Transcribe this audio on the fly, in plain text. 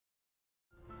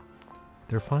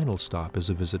Their final stop is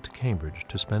a visit to Cambridge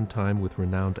to spend time with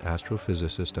renowned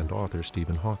astrophysicist and author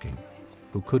Stephen Hawking,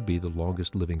 who could be the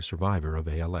longest living survivor of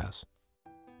ALS.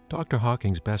 Dr.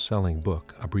 Hawking's best-selling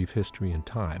book, A Brief History in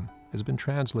Time, has been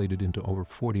translated into over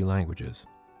 40 languages.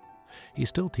 He's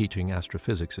still teaching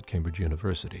astrophysics at Cambridge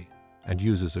University and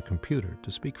uses a computer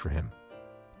to speak for him.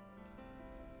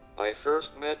 I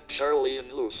first met Charlie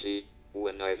and Lucy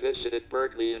when I visited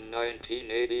Berkeley in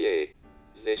 1988.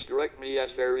 They struck me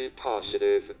as very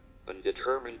positive and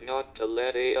determined not to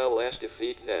let ALS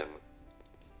defeat them.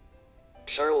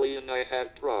 Charlie and I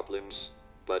have problems,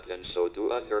 but then so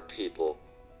do other people.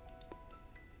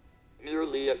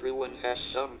 Nearly everyone has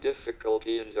some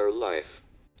difficulty in their life.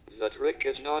 The trick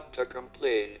is not to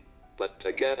complain, but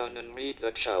to get on and meet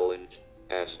the challenge,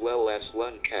 as well as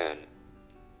one can.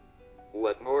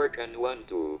 What more can one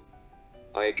do?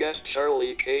 I guess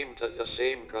Charlie came to the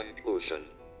same conclusion.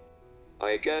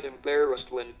 I get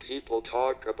embarrassed when people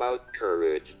talk about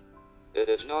courage. It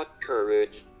is not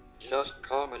courage, just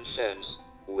common sense,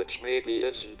 which maybe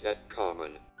isn't that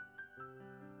common.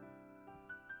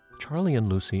 Charlie and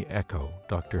Lucy echo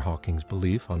Dr. Hawking's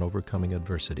belief on overcoming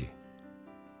adversity.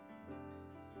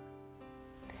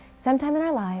 Sometime in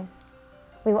our lives,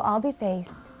 we will all be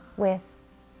faced with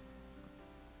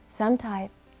some type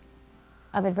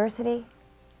of adversity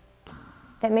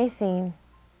that may seem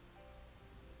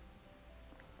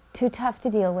too tough to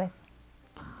deal with.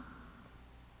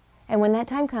 And when that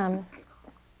time comes,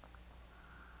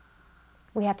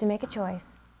 we have to make a choice.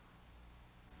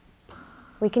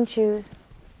 We can choose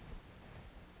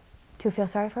to feel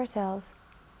sorry for ourselves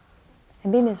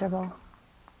and be miserable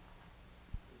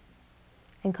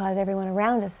and cause everyone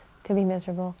around us to be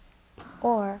miserable.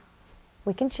 Or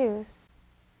we can choose,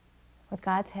 with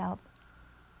God's help,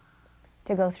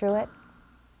 to go through it,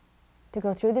 to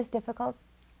go through this difficult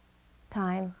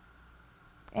time,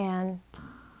 and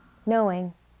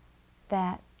knowing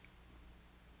that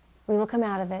we will come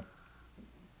out of it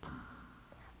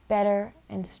better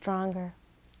and stronger.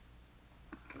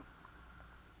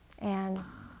 And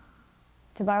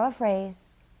to borrow a phrase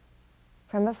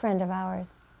from a friend of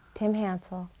ours, Tim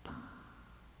Hansel,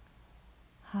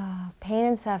 pain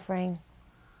and suffering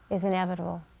is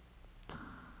inevitable,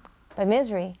 but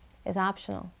misery is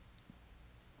optional.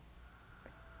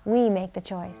 We make the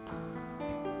choice.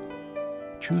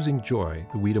 Choosing joy,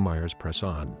 the Wedemeyers press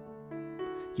on.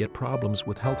 Yet problems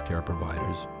with healthcare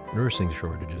providers, nursing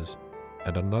shortages,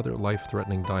 and another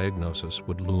life-threatening diagnosis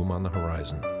would loom on the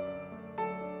horizon.